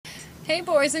Hey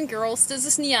boys and girls, this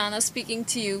is Niana speaking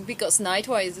to you because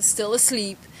Nightwise is still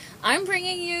asleep. I'm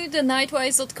bringing you the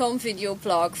Nightwise.com video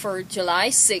blog for July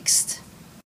 6th.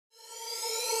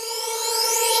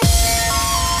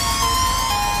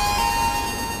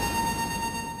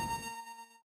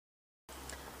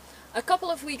 A couple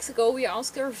of weeks ago we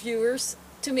asked our viewers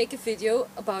to make a video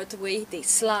about the way they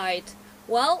slide.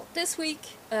 Well, this week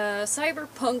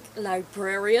Cyberpunk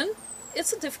Librarian,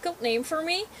 it's a difficult name for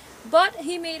me, but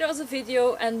he made us a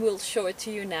video and we'll show it to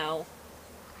you now.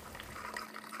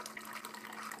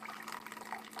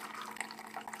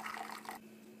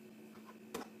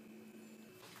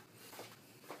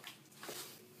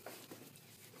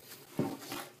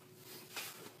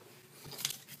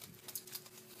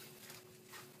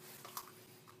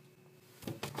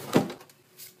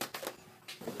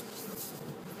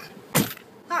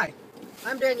 Hi,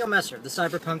 I'm Daniel Messer, the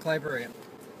Cyberpunk Librarian,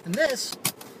 and this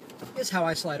is how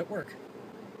I slide at work.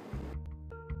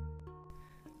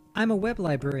 I'm a web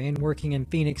librarian working in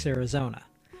Phoenix, Arizona.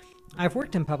 I've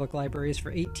worked in public libraries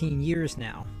for 18 years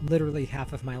now, literally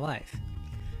half of my life.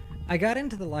 I got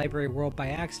into the library world by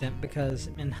accident because,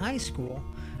 in high school,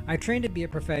 I trained to be a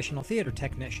professional theater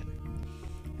technician.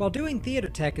 While doing theater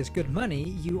tech is good money,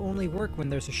 you only work when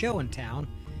there's a show in town,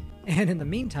 and in the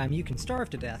meantime you can starve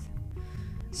to death.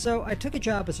 So I took a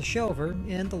job as a shelver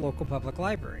in the local public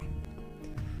library.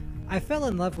 I fell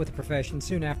in love with the profession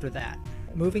soon after that.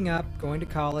 Moving up, going to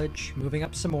college, moving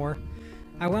up some more,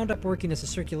 I wound up working as a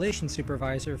circulation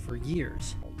supervisor for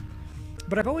years.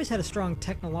 But I've always had a strong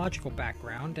technological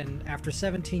background, and after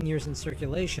 17 years in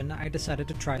circulation, I decided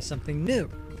to try something new.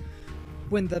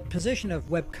 When the position of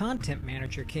web content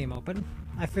manager came open,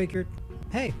 I figured,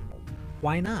 hey,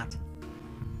 why not?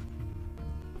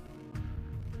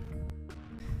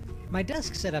 My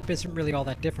desk setup isn't really all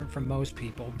that different from most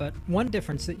people, but one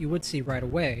difference that you would see right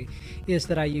away is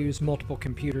that I use multiple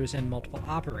computers and multiple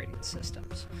operating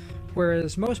systems.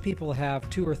 Whereas most people have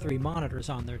 2 or 3 monitors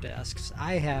on their desks,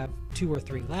 I have 2 or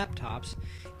 3 laptops,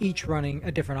 each running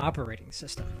a different operating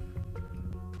system.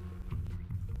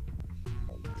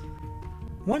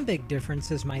 One big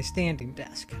difference is my standing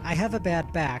desk. I have a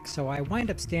bad back, so I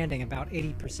wind up standing about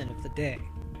 80% of the day.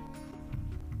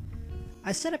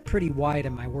 I set it pretty wide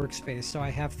in my workspace, so I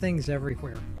have things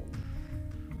everywhere.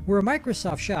 We're a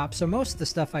Microsoft shop, so most of the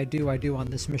stuff I do on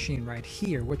this machine right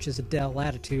here, which is a Dell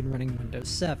Latitude running Windows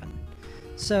 7.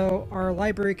 So our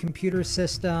library computer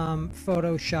system,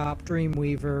 Photoshop,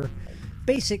 Dreamweaver,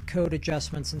 basic code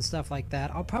adjustments and stuff like that,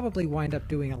 I'll probably wind up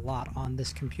doing a lot on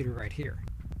this computer right here.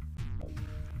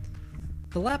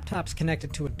 The laptop's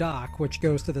connected to a dock, which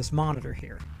goes to this monitor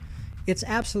here. It's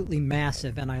absolutely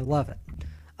massive and I love it.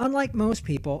 Unlike most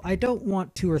people, I don't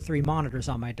want 2 or 3 monitors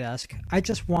on my desk, I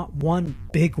just want one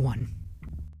big one.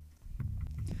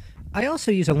 I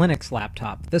also use a Linux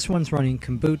laptop. This one's running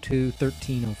Kubuntu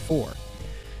 13.04.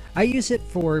 I use it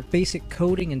for basic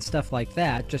coding and stuff like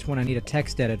that, just when I need a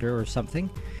text editor or something,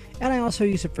 and I also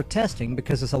use it for testing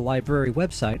because as a library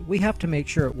website, we have to make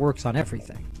sure it works on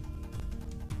everything.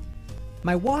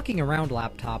 My walking around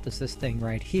laptop is this thing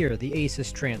right here, the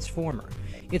Asus Transformer.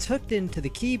 It's hooked into the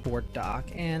keyboard dock,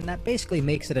 and that basically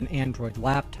makes it an Android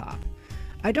laptop.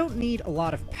 I don't need a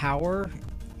lot of power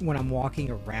when I'm walking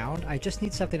around, I just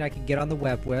need something I can get on the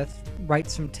web with,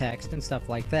 write some text and stuff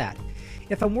like that.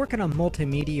 If I'm working on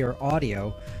multimedia or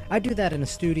audio, I do that in a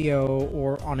studio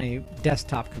or on a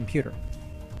desktop computer.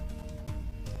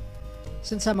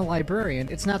 Since I'm a librarian,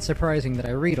 it's not surprising that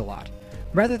I read a lot.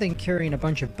 Rather than carrying a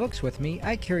bunch of books with me,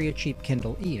 I carry a cheap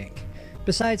Kindle e-ink.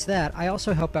 Besides that, I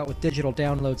also help out with digital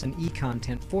downloads and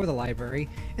e-content for the library,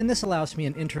 and this allows me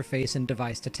an interface and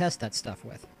device to test that stuff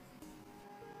with.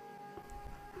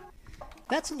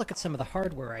 That's a look at some of the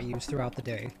hardware I use throughout the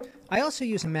day. I also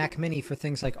use a Mac Mini for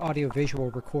things like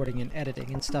audio-visual recording and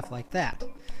editing and stuff like that.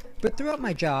 But throughout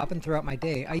my job and throughout my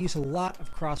day, I use a lot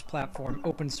of cross-platform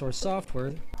open-source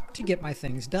software to get my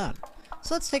things done.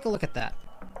 So let's take a look at that.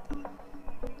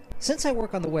 Since I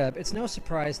work on the web, it's no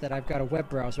surprise that I've got a web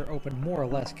browser open more or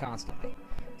less constantly.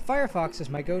 Firefox is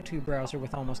my go-to browser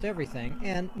with almost everything,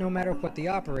 and no matter what the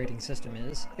operating system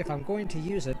is, if I'm going to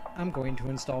use it, I'm going to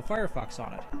install Firefox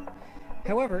on it.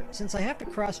 However, since I have to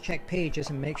cross-check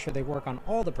pages and make sure they work on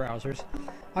all the browsers,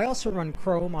 I also run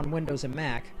Chrome on Windows and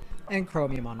Mac, and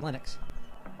Chromium on Linux.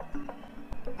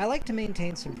 I like to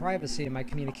maintain some privacy in my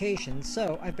communications,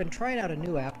 so I've been trying out a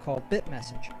new app called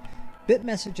BitMessage.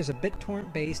 BitMessage is a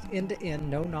BitTorrent-based, end-to-end,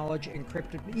 no-knowledge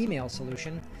encrypted email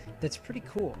solution that's pretty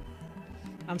cool.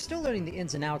 I'm still learning the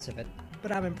ins and outs of it,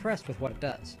 but I'm impressed with what it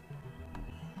does.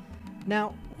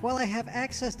 Now, while I have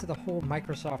access to the whole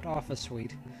Microsoft Office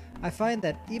suite, I find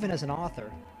that even as an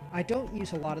author, I don't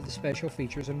use a lot of the special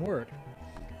features in Word.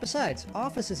 Besides,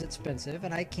 Office is expensive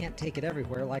and I can't take it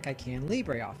everywhere like I can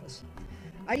LibreOffice.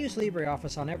 I use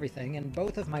LibreOffice on everything, and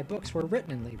both of my books were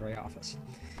written in LibreOffice.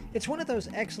 It's one of those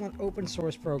excellent open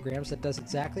source programs that does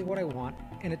exactly what I want,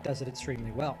 and it does it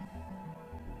extremely well.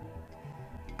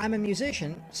 I'm a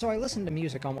musician, so I listen to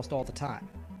music almost all the time.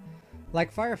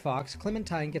 Like Firefox,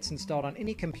 Clementine gets installed on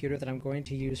any computer that I'm going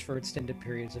to use for extended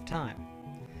periods of time.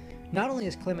 Not only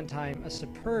is Clementine a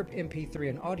superb MP3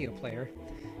 and audio player,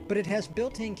 but it has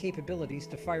built-in capabilities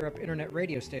to fire up internet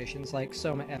radio stations like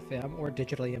Soma FM or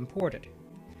Digitally Imported.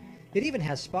 It even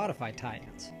has Spotify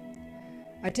tie-ins.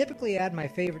 I typically add my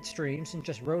favorite streams and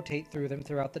just rotate through them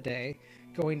throughout the day,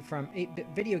 going from 8-bit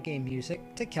video game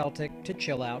music to Celtic to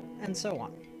chill out, and so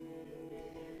on.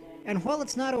 And while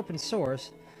it's not open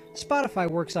source, Spotify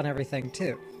works on everything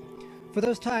too. For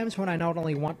those times when I not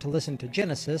only want to listen to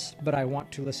Genesis, but I want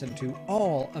to listen to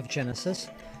all of Genesis,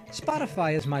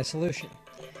 Spotify is my solution.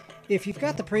 If you've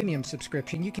got the premium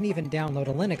subscription, you can even download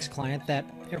a Linux client that,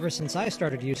 ever since I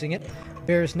started using it,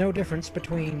 bears no difference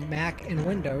between Mac and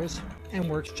Windows, and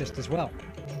works just as well.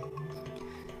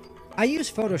 I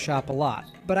use Photoshop a lot,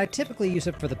 but I typically use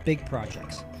it for the big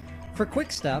projects. For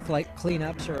quick stuff like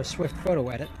cleanups or a swift photo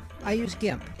edit, I use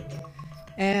GIMP.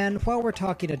 And while we're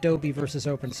talking Adobe versus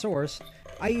open source,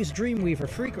 I use Dreamweaver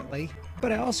frequently,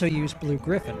 but I also use Blue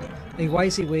Griffin, a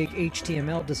WYSIWYG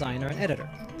HTML designer and editor.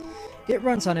 It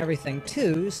runs on everything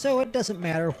too, so it doesn't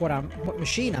matter what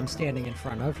machine I'm standing in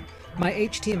front of. My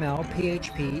HTML,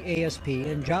 PHP, ASP,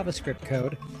 and JavaScript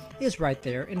code is right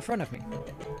there in front of me.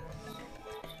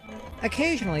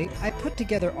 Occasionally, I put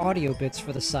together audio bits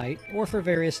for the site or for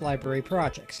various library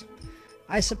projects.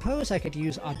 I suppose I could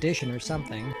use Audition or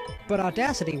something, but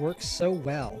Audacity works so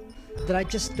well that I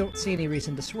just don't see any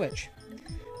reason to switch.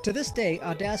 To this day,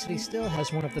 Audacity still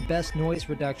has one of the best noise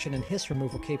reduction and hiss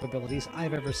removal capabilities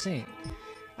I've ever seen.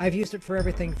 I've used it for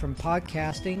everything from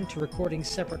podcasting to recording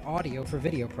separate audio for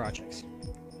video projects.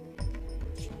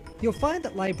 You'll find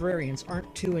that librarians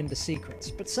aren't too into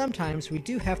secrets, but sometimes we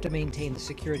do have to maintain the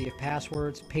security of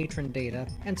passwords, patron data,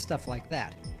 and stuff like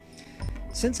that.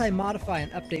 Since I modify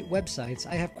and update websites,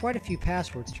 I have quite a few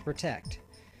passwords to protect.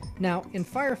 Now, in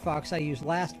Firefox I use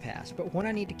LastPass, but when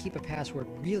I need to keep a password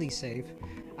really safe,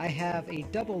 I have a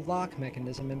double lock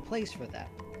mechanism in place for that.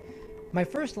 My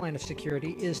first line of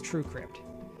security is TrueCrypt,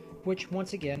 which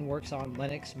once again works on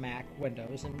Linux, Mac,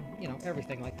 Windows, and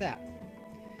everything like that.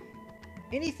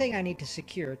 Anything I need to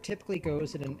secure typically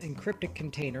goes in an encrypted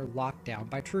container locked down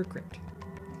by TrueCrypt.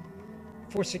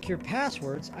 For secure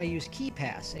passwords, I use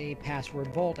KeePass, a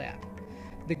password vault app.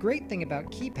 The great thing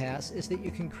about KeePass is that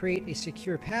you can create a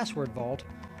secure password vault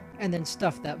and then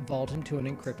stuff that vault into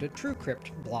an encrypted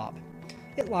TrueCrypt blob.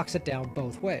 It locks it down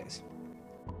both ways.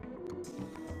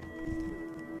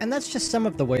 And that's just some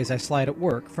of the ways I slide at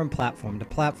work from platform to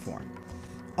platform.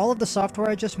 All of the software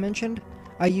I just mentioned,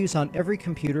 I use on every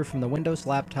computer from the Windows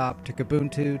laptop to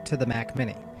Ubuntu to the Mac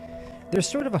Mini. There's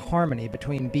sort of a harmony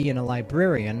between being a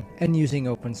librarian and using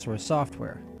open source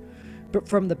software. But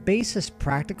from the basest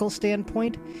practical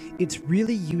standpoint, it's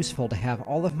really useful to have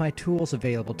all of my tools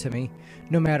available to me,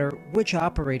 no matter which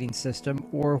operating system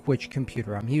or which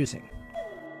computer I'm using.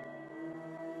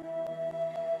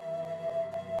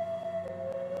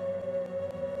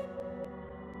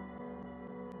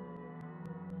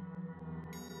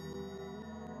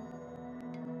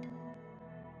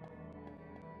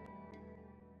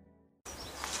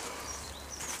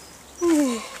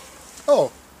 Oh,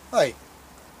 hi.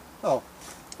 Oh.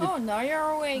 Oh, now you're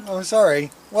awake. Oh, sorry.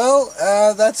 Well,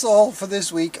 that's all for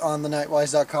this week on the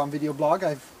Nightwise.com video blog.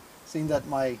 I've seen that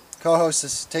my co-host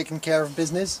has taken care of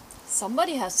business.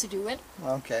 Somebody has to do it.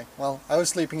 Okay, well, I was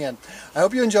sleeping in. I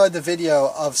hope you enjoyed the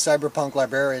video of Cyberpunk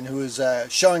Librarian, who is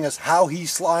showing us how he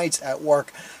slides at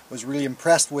work. I was really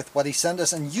impressed with what he sent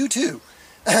us, and you too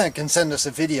can send us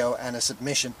a video and a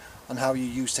submission on how you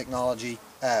use technology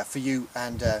for you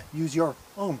and use your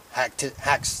own hacks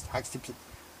tips.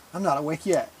 I'm not awake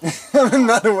yet. I'm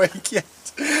not awake yet.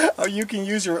 How you can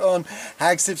use your own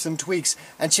hacks, tips and tweaks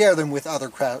and share them with other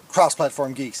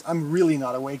cross-platform geeks. I'm really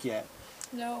not awake yet.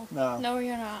 No. No. No,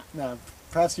 you're not. No.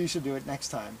 Perhaps you should do it next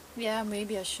time. Yeah,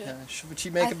 maybe I should. Would she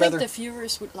make I it better? think the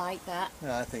viewers would like that.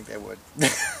 Yeah, I think they would.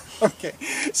 Okay.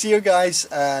 See you guys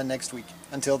next week.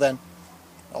 Until then,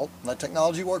 well, let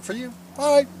technology work for you.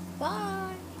 Bye. Bye.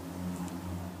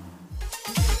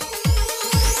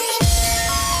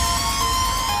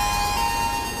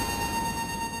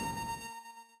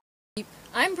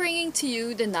 I'm bringing to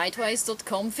you the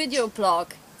Nightwise.com video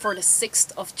blog for the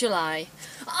 6th of July.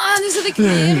 Nu zit ik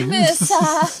weer mis.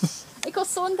 Ik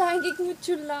was zo denk ik moet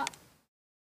je laten.